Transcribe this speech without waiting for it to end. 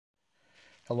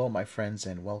Hello, my friends,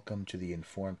 and welcome to the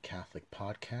Informed Catholic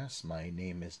Podcast. My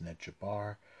name is Ned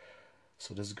Jabbar.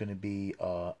 So, this is going to be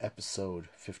episode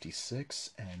 56,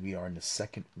 and we are in the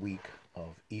second week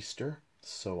of Easter.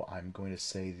 So, I'm going to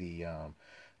say the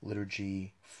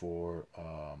liturgy for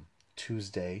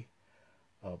Tuesday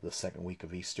of the second week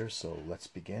of Easter. So, let's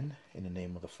begin. In the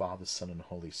name of the Father, Son, and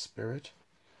Holy Spirit.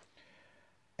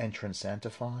 Entrance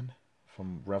Antiphon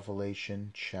from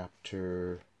Revelation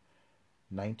chapter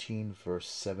 19, verse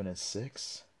 7 and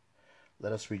 6.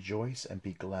 Let us rejoice and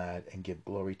be glad and give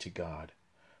glory to God,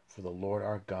 for the Lord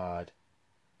our God,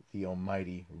 the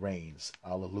Almighty, reigns.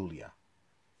 Alleluia.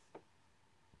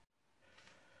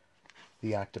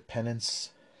 The act of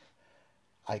penance.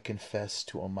 I confess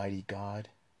to Almighty God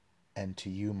and to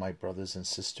you, my brothers and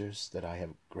sisters, that I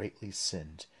have greatly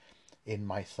sinned in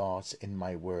my thoughts, in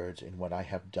my words, in what I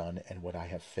have done and what I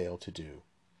have failed to do.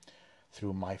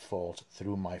 Through my fault,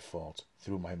 through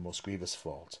my most grievous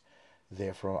fault.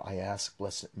 Therefore I ask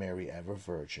Blessed Mary, ever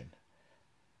Virgin,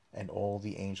 and all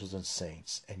the angels and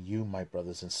saints, and you, my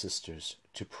brothers and sisters,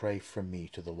 to pray for me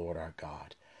to the Lord our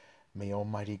God. May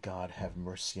Almighty God have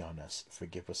mercy on us,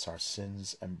 forgive us our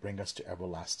sins, and bring us to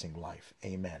everlasting life.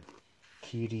 Amen.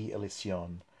 Kyrie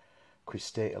eleison,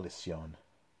 Christe eleison,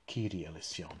 Kyrie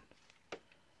eleison.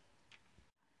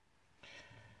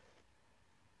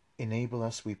 Enable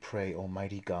us, we pray,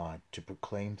 Almighty God, to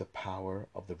proclaim the power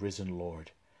of the risen Lord,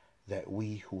 that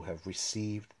we who have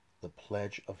received the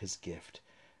pledge of his gift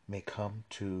may come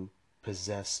to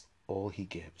possess all he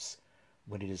gives,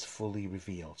 when it is fully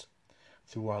revealed,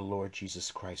 through our Lord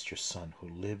Jesus Christ, your Son, who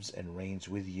lives and reigns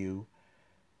with you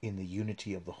in the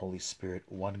unity of the Holy Spirit,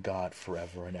 one God,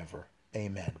 forever and ever.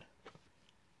 Amen.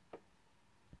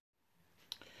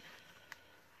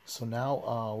 So now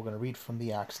we're going to read from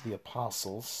the Acts of the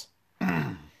Apostles.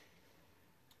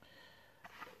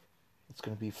 It's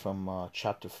going to be from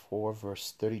chapter 4,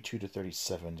 verse 32 to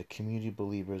 37. The community of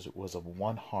believers was of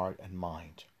one heart and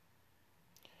mind.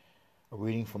 A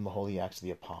reading from the Holy Acts of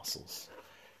the Apostles.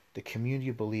 The community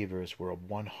of believers were of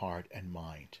one heart and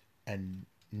mind, and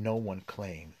no one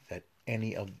claimed that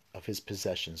any of his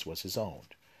possessions was his own,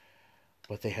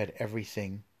 but they had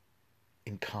everything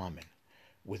in common.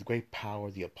 With great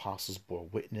power the apostles bore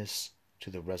witness to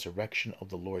the resurrection of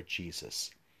the Lord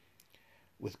Jesus.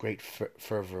 With great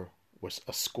fervor was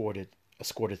escorted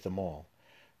them all.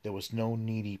 There was no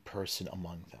needy person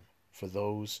among them, for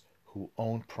those who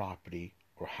owned property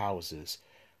or houses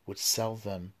would sell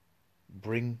them,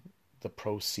 bring the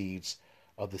proceeds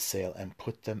of the sale, and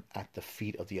put them at the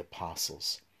feet of the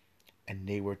apostles, and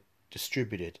they were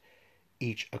distributed,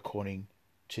 each according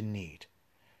to need.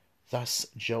 Thus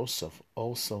Joseph,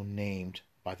 also named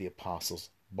by the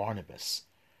apostles Barnabas,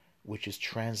 which is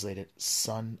translated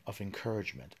son of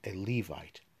encouragement, a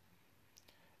Levite,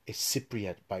 a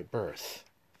Cypriot by birth,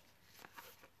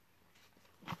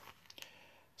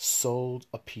 sold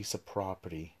a piece of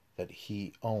property that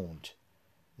he owned,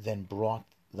 then brought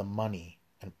the money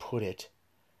and put it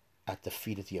at the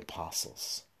feet of the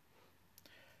apostles.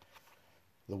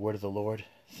 The word of the Lord.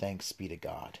 Thanks be to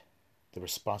God. The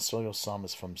responsorial psalm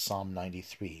is from Psalm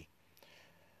 93.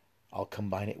 I'll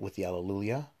combine it with the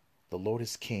Alleluia. The Lord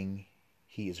is King.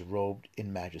 He is robed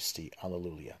in majesty.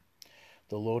 Alleluia.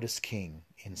 The Lord is King,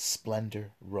 in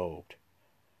splendor robed.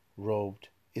 Robed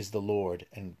is the Lord,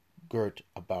 and girt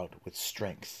about with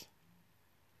strength.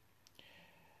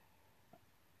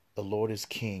 The Lord is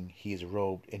King. He is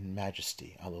robed in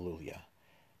majesty. Alleluia.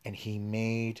 And he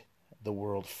made the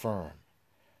world firm,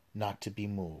 not to be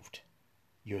moved.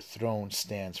 Your throne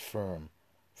stands firm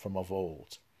from of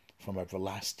old. From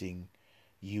everlasting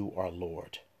you are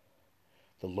Lord.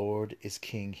 The Lord is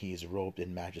King. He is robed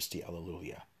in majesty.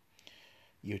 Alleluia.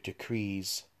 Your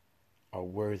decrees are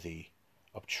worthy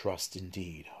of trust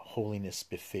indeed. Holiness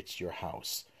befits your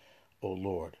house, O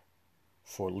Lord,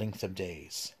 for length of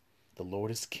days. The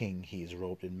Lord is King. He is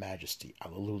robed in majesty.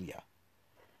 Alleluia.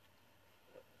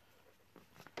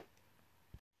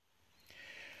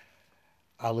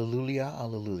 Alleluia,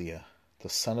 alleluia. The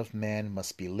Son of Man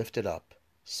must be lifted up,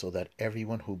 so that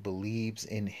everyone who believes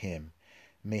in him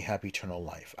may have eternal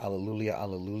life. Alleluia,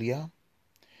 alleluia.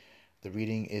 The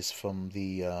reading is from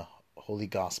the Holy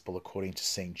Gospel according to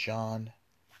St. John.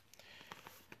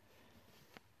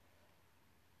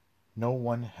 No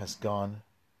one has gone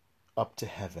up to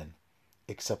heaven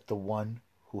except the one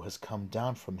who has come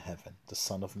down from heaven, the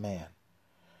Son of Man.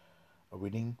 A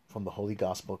reading from the Holy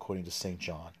Gospel according to St.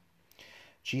 John.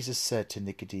 Jesus said to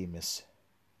Nicodemus,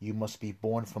 "You must be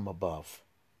born from above.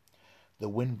 The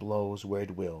wind blows where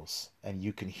it wills, and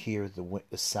you can hear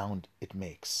the sound it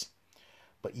makes,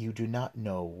 but you do not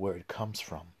know where it comes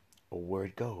from or where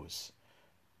it goes.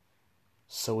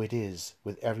 So it is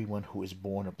with everyone who is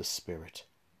born of the Spirit.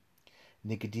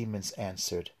 Nicodemus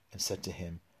answered and said to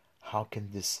him, How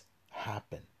can this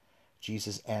happen?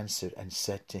 Jesus answered and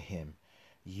said to him,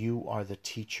 You are the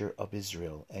teacher of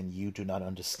Israel, and you do not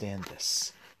understand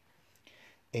this.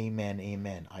 Amen,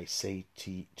 amen, I say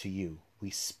to you,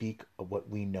 we speak of what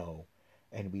we know,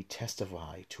 and we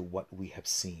testify to what we have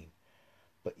seen.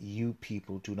 But you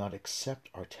people do not accept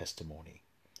our testimony.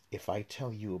 If I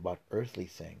tell you about earthly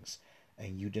things,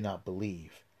 and you do not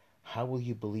believe, how will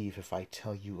you believe if I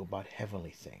tell you about heavenly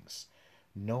things?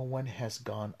 No one has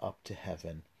gone up to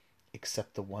heaven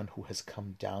except the one who has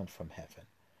come down from heaven,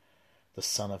 the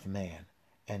Son of Man.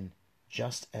 And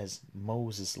just as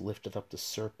Moses lifted up the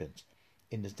serpent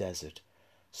in the desert,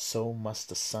 so must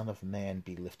the Son of Man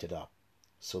be lifted up,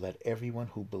 so that everyone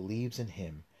who believes in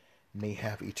him may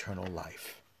have eternal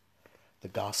life. The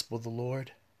Gospel of the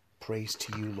Lord. Praise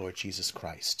to you, Lord Jesus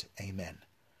Christ. Amen.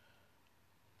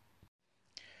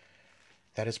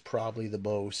 That is probably the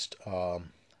most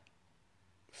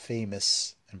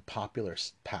famous and popular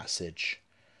passage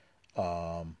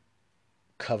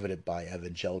coveted by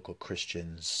evangelical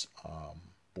Christians,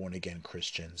 born-again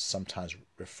Christians, sometimes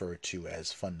referred to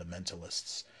as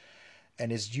fundamentalists.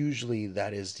 And is usually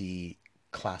that is the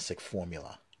classic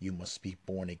formula. You must be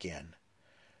born again.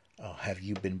 Have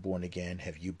you been born again?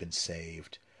 Have you been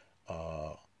saved?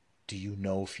 Do you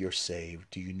know if you're saved?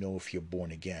 Do you know if you're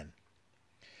born again?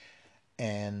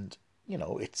 And,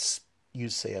 it's, you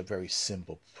say a very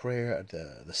simple prayer,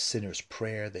 the sinner's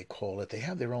prayer, they call it. They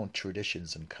have their own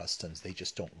traditions and customs. They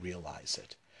just don't realize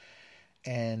it.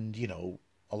 And,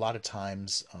 a lot of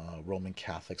times Roman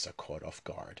Catholics are caught off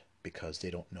guard because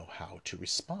they don't know how to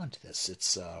respond to this.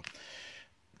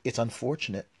 It's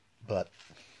unfortunate, but,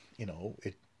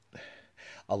 it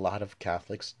a lot of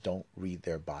Catholics don't read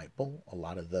their Bible. A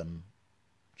lot of them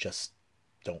just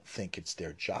don't think it's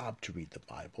their job to read the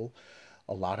Bible.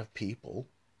 A lot of people,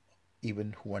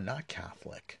 even who are not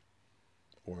Catholic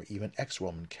or even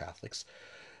ex-Roman Catholics,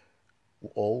 we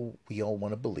all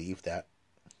want to believe that,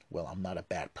 well, I'm not a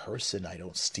bad person. I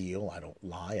don't steal. I don't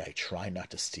lie. I try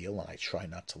not to steal and I try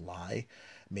not to lie.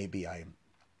 Maybe I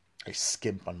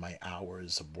skimp on my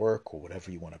hours of work or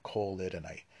whatever you want to call it, and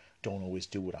I don't always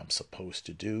do what I'm supposed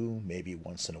to do. Maybe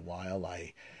once in a while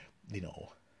I, you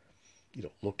know,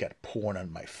 look at porn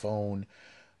on my phone.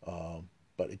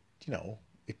 But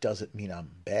it doesn't mean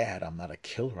I'm bad. I'm not a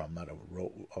killer. I'm not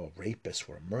a rapist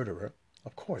or a murderer.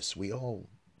 Of course, we all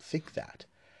think that.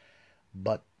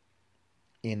 But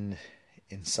in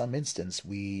some instance,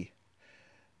 we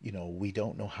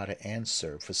don't know how to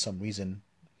answer. For some reason,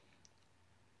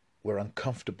 we're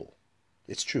uncomfortable.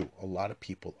 It's true. A lot of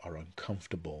people are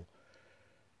uncomfortable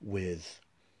with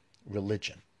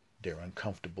religion. They're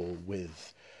uncomfortable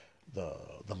with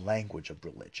the language of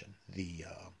religion, the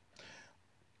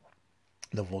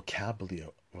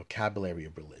vocabulary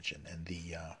of religion, and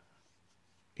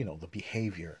the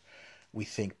behavior. We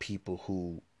think people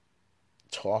who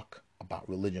talk about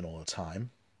religion all the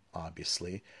time,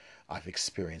 obviously, I've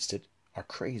experienced it, are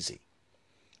crazy.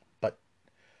 But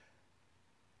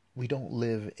we don't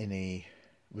live in a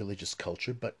religious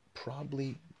culture, but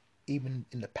probably even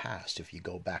in the past, if you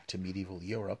go back to medieval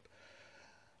Europe,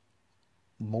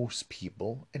 most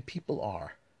people, and people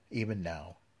are, even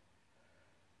now,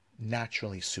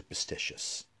 naturally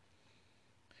superstitious.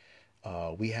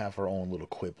 We have our own little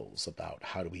quibbles about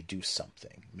how do we do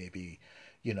something. Maybe,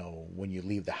 when you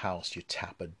leave the house, you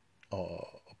tap a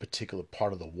particular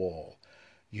part of the wall.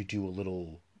 You do a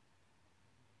little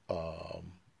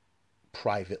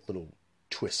private little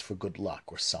twist for good luck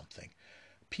or something.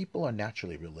 People are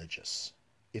naturally religious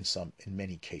in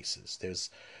many cases.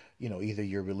 There's, either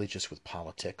you're religious with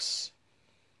politics,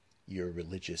 you're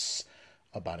religious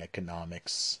about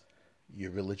economics,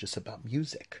 you're religious about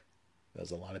music.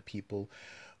 There's a lot of people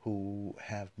who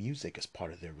have music as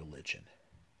part of their religion.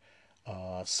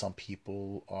 Some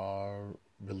people are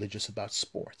religious about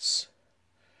sports,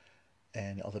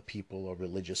 and other people are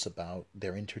religious about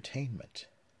their entertainment.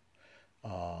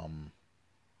 Um,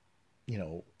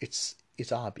 it's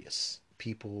obvious.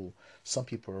 Some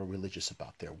people are religious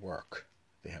about their work.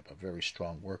 They have a very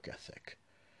strong work ethic.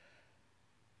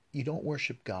 You don't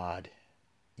worship God,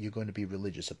 you're going to be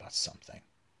religious about something.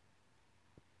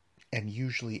 And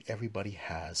usually everybody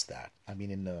has that. I mean,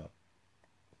 in the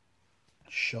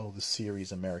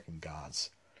series American Gods,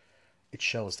 it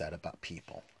shows that about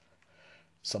people.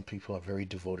 Some people are very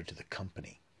devoted to the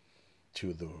company,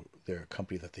 to their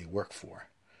company that they work for.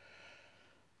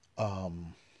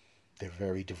 They're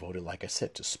very devoted, like I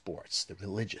said, to sports. They're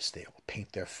religious. They'll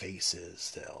paint their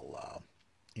faces. They'll,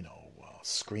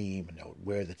 scream, and they'll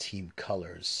wear the team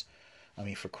colors. I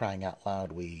mean, for crying out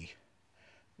loud,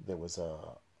 there was a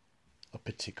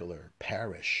particular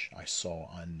parish I saw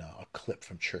on a clip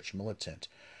from Church Militant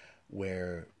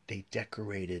where they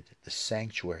decorated the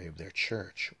sanctuary of their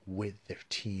church with their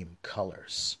team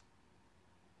colors.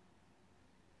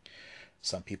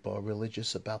 Some people are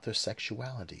religious about their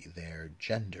sexuality, their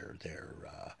gender,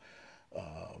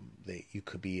 you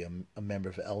could be a member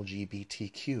of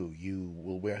LGBTQ. You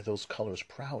will wear those colors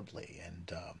proudly,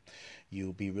 and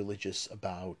you'll be religious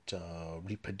about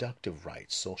reproductive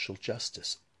rights, social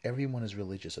justice. Everyone is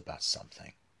religious about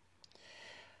something.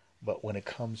 But when it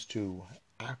comes to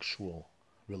actual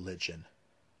religion,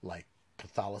 like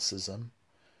Catholicism,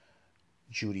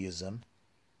 Judaism,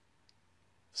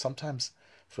 sometimes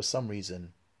for some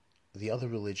reason the other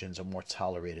religions are more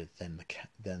tolerated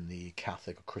than the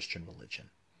Catholic or Christian religion.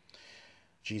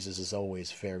 Jesus is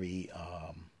always very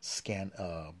a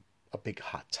big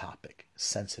hot topic,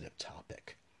 sensitive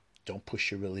topic. Don't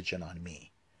push your religion on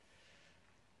me.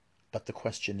 But the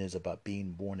question is about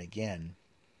being born again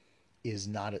is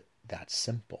not that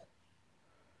simple.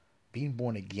 Being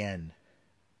born again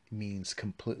means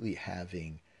completely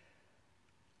having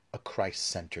a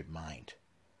Christ-centered mind,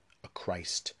 a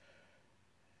Christ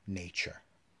nature,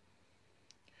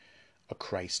 a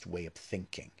Christ way of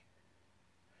thinking.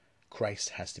 Christ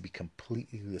has to be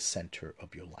completely the center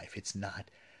of your life. It's not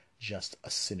just a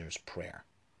sinner's prayer.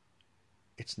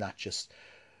 It's not just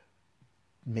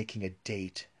making a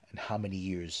date and how many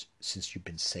years since you've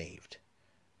been saved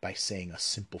by saying a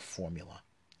simple formula,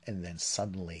 and then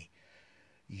suddenly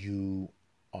you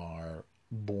are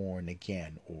born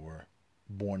again or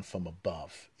born from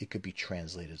above. It could be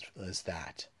translated as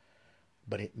that.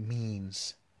 But it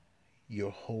means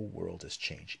your whole world has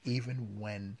changed, even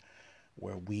when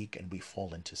we're weak and we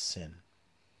fall into sin.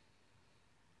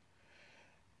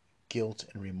 Guilt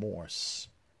and remorse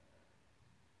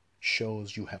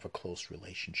shows you have a close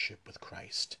relationship with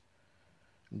Christ.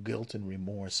 Guilt and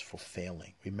remorse for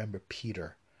failing. Remember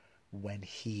Peter, when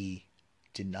he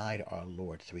denied our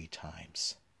Lord 3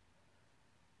 times.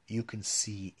 You can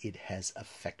see it has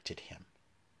affected him.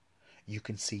 You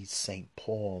can see St.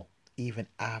 Paul, even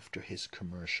after his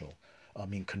conversion,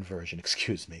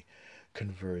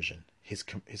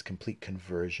 his complete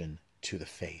conversion to the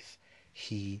faith.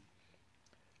 He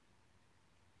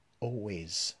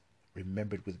always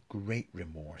remembered with great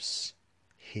remorse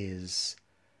his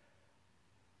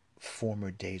former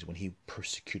days when he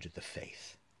persecuted the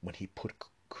faith, when he put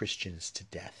Christians to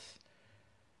death,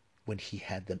 when he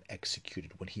had them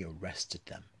executed, when he arrested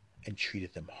them and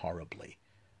treated them horribly.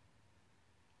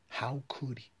 How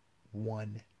could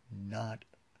one not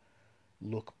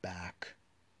look back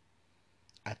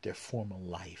at their former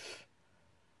life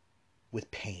with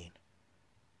pain?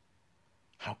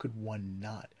 How could one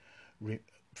not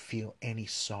feel any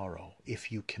sorrow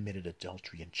if you committed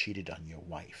adultery and cheated on your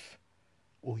wife,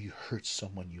 or you hurt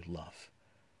someone you love?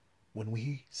 When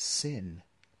we sin,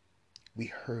 we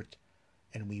hurt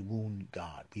and we wound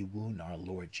God. We wound our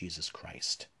Lord Jesus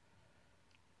Christ.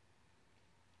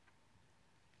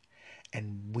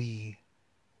 And we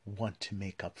want to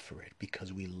make up for it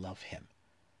because we love him.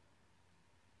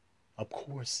 Of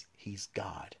course, he's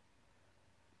God,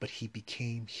 but he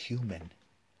became human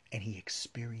and he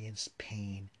experienced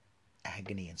pain,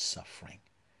 agony, and suffering.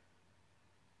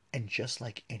 And just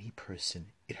like any person,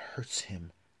 it hurts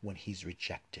him when he's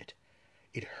rejected.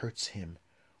 It hurts him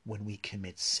when we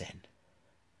commit sin.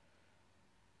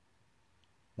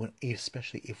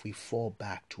 Especially if we fall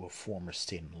back to a former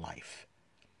state in life.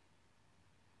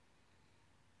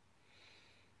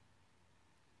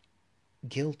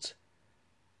 Guilt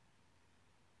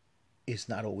is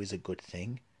not always a good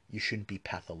thing. You shouldn't be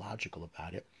pathological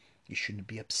about it. You shouldn't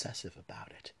be obsessive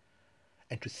about it.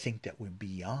 And to think that we're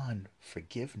beyond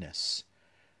forgiveness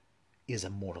is a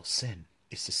mortal sin.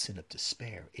 It's the sin of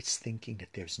despair. It's thinking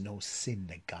that there's no sin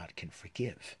that God can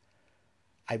forgive.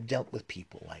 I've dealt with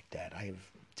people like that.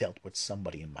 I've dealt with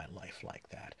somebody in my life like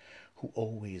that who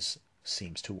always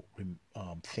seems to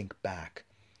think back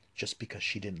just because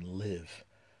she didn't live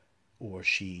or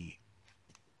she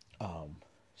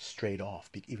strayed off,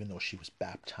 even though she was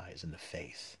baptized in the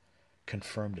faith,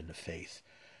 confirmed in the faith.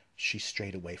 She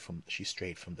strayed from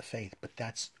the faith. But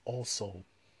that's also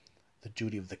the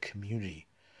duty of the community,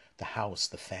 the house,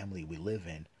 the family we live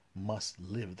in must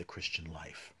live the Christian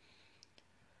life.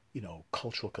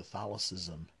 Cultural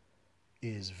Catholicism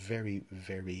is very,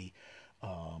 very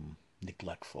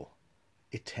neglectful.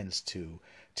 It tends to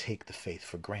take the faith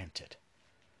for granted.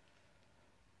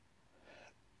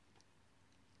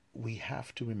 We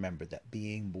have to remember that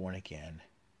being born again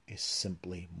is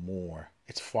simply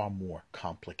it's far more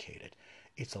complicated.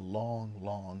 It's a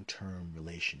long-term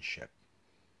relationship.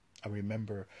 I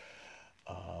remember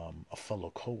a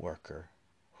fellow co-worker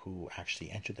who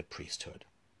actually entered the priesthood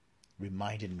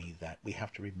reminded me that we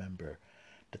have to remember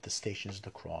that the Stations of the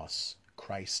Cross,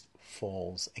 Christ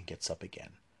falls and gets up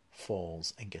again,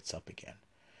 falls and gets up again.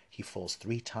 He falls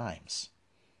 3 times.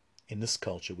 In this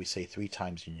culture, we say 3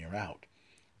 times and you're out.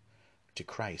 To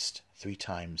Christ, 3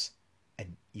 times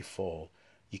and you fall,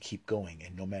 you keep going,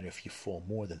 and no matter if you fall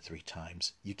more than 3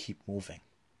 times, you keep moving.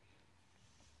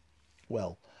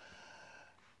 Well,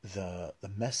 the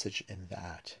message in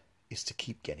that is to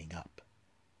keep getting up.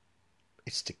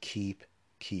 It's to keep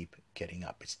getting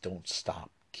up. It's don't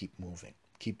stop. Keep moving.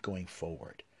 Keep going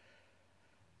forward.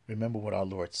 Remember what our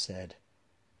Lord said.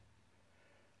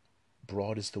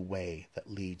 Broad is the way that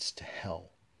leads to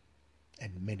hell,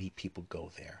 and many people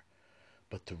go there.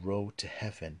 But the road to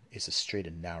heaven is a straight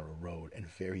and narrow road, and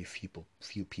very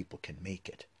few people can make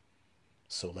it.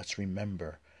 So let's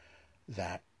remember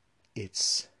that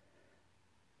it's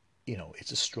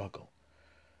a struggle.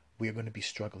 We are going to be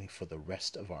struggling for the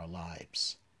rest of our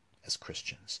lives as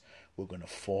Christians. We're going to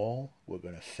fall, we're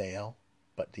going to fail,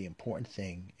 but the important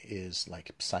thing is,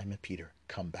 like Simon Peter,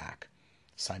 come back.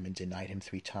 Simon denied him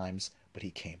 3 times, but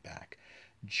he came back.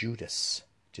 Judas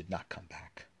did not come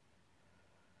back.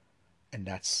 And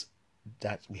that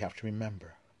we have to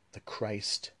remember. The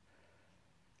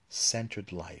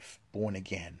Christ-centered life, born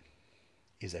again,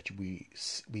 is that we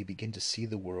begin to see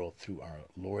the world through our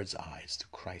Lord's eyes, through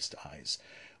Christ's eyes.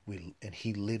 And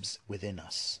he lives within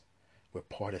us. We're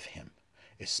part of him.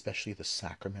 Especially the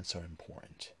sacraments are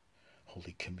important.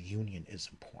 Holy Communion is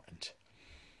important.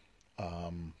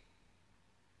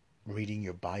 Reading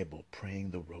your Bible,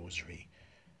 praying the Rosary,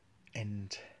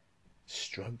 and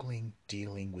struggling,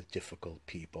 dealing with difficult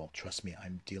people. Trust me,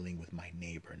 I'm dealing with my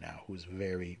neighbor now, who is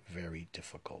very, very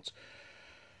difficult.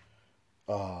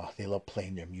 They love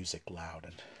playing their music loud,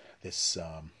 and this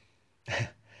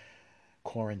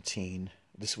quarantine,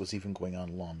 this was even going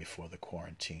on long before the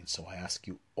quarantine, so I ask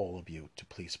you, all of you, to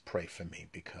please pray for me,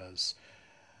 because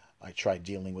I tried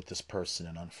dealing with this person,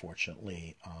 and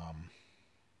unfortunately,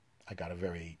 I got a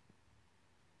very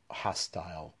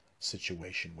hostile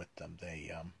situation with them.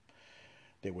 They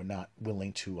were not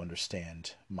willing to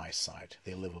understand my side.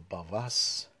 They live above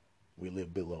us, we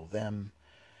live below them,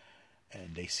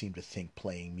 and they seem to think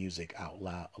playing music out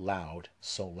loud,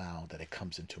 so loud that it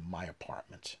comes into my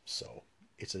apartment. So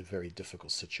it's a very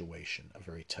difficult situation, a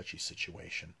very touchy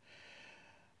situation.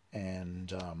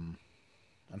 And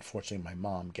unfortunately, my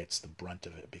mom gets the brunt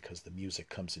of it because the music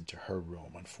comes into her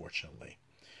room, unfortunately.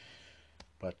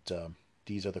 But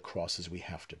these are the crosses we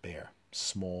have to bear.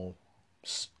 Some of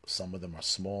them are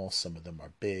small, some of them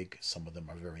are big, some of them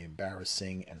are very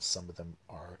embarrassing, and some of them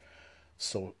are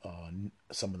some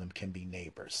of them can be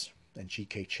neighbors. And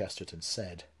G.K. Chesterton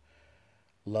said,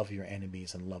 love your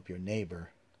enemies and love your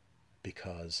neighbor,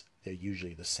 because they're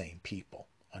usually the same people,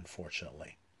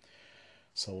 unfortunately.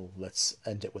 So let's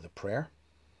end it with a prayer.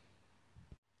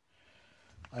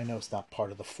 I know it's not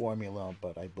part of the formula,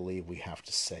 but I believe we have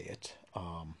to say it.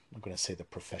 I'm going to say the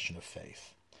profession of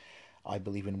faith. I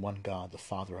believe in one God, the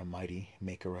Father Almighty,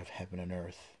 maker of heaven and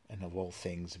earth, and of all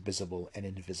things visible and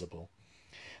invisible.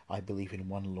 I believe in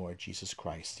one Lord Jesus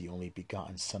Christ, the only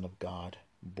begotten Son of God,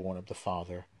 born of the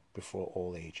Father, before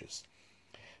all ages.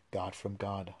 God from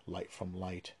God, light from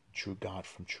light, true God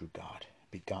from true God,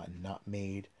 begotten, not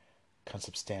made,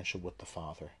 consubstantial with the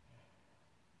Father.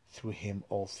 Through him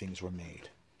all things were made.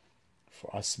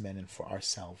 For us men and for our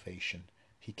salvation,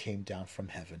 he came down from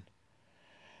heaven,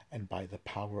 and by the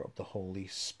power of the Holy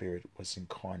Spirit was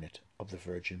incarnate of the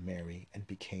Virgin Mary and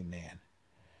became man.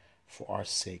 For our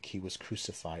sake he was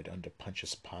crucified under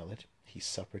Pontius Pilate. He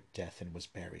suffered death and was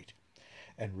buried,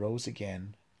 and rose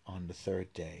again on the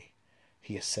 3rd day.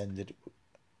 He ascended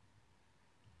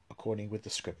according with the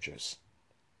Scriptures.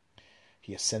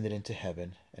 He ascended into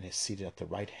heaven and is seated at the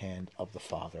right hand of the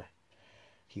Father.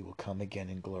 He will come again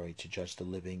in glory to judge the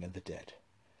living and the dead,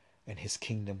 and his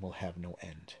kingdom will have no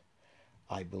end.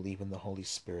 I believe in the Holy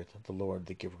Spirit, the Lord,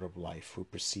 the giver of life, who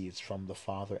proceeds from the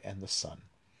Father and the Son,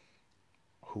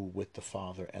 who with the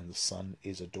Father and the Son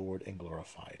is adored and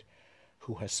glorified,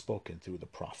 who has spoken through the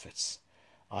prophets.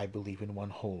 I believe in one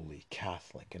holy,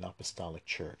 Catholic, and Apostolic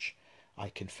Church. I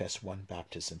confess one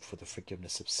baptism for the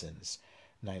forgiveness of sins,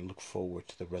 and I look forward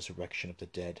to the resurrection of the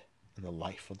dead and the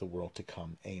life of the world to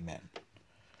come. Amen.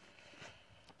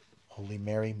 Holy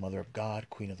Mary, Mother of God,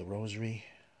 Queen of the Rosary,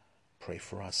 pray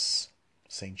for us.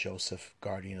 Saint Joseph,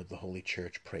 guardian of the Holy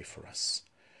Church, pray for us.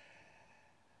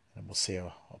 And we'll say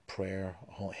a prayer,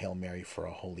 Hail Mary, for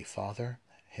our Holy Father.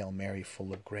 Hail Mary,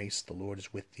 full of grace, the Lord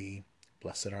is with thee.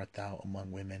 Blessed art thou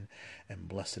among women, and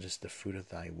blessed is the fruit of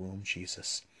thy womb,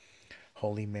 Jesus.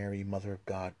 Holy Mary, Mother of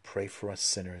God, pray for us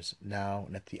sinners, now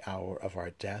and at the hour of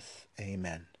our death.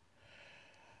 Amen.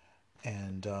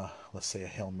 And let's say a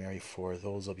Hail Mary for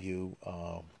those of you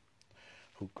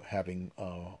who are having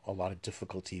a lot of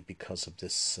difficulty because of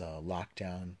this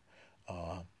lockdown,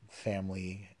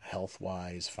 family,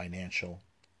 health-wise, financial.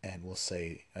 And we'll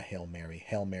say a Hail Mary.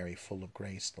 Hail Mary, full of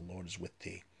grace, the Lord is with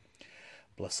thee.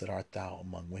 Blessed art thou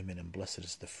among women, and blessed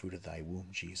is the fruit of thy womb,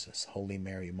 Jesus. Holy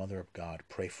Mary, Mother of God,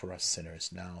 pray for us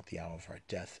sinners, now at the hour of our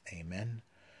death. Amen.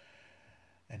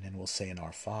 And then we'll say in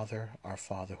Our Father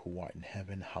who art in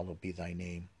heaven, hallowed be thy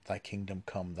name. Thy kingdom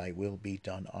come, thy will be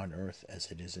done on earth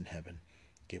as it is in heaven.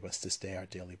 Give us this day our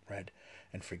daily bread,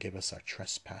 and forgive us our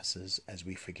trespasses, as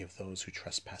we forgive those who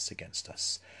trespass against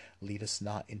us. Lead us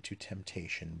not into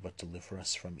temptation, but deliver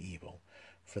us from evil.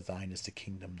 For thine is the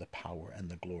kingdom, the power, and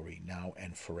the glory, now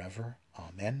and forever.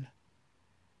 Amen.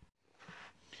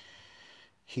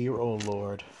 Hear, O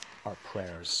Lord, our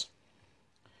prayers,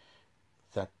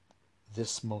 that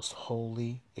this most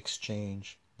holy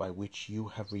exchange by which you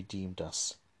have redeemed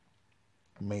us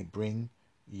may bring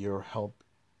your help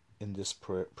in this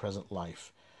present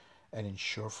life, and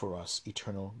ensure for us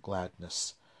eternal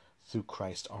gladness through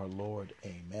Christ our Lord.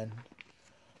 Amen.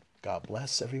 God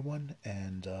bless everyone,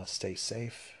 and stay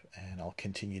safe, and I'll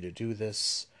continue to do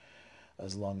this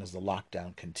as long as the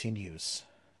lockdown continues.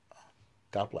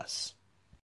 God bless.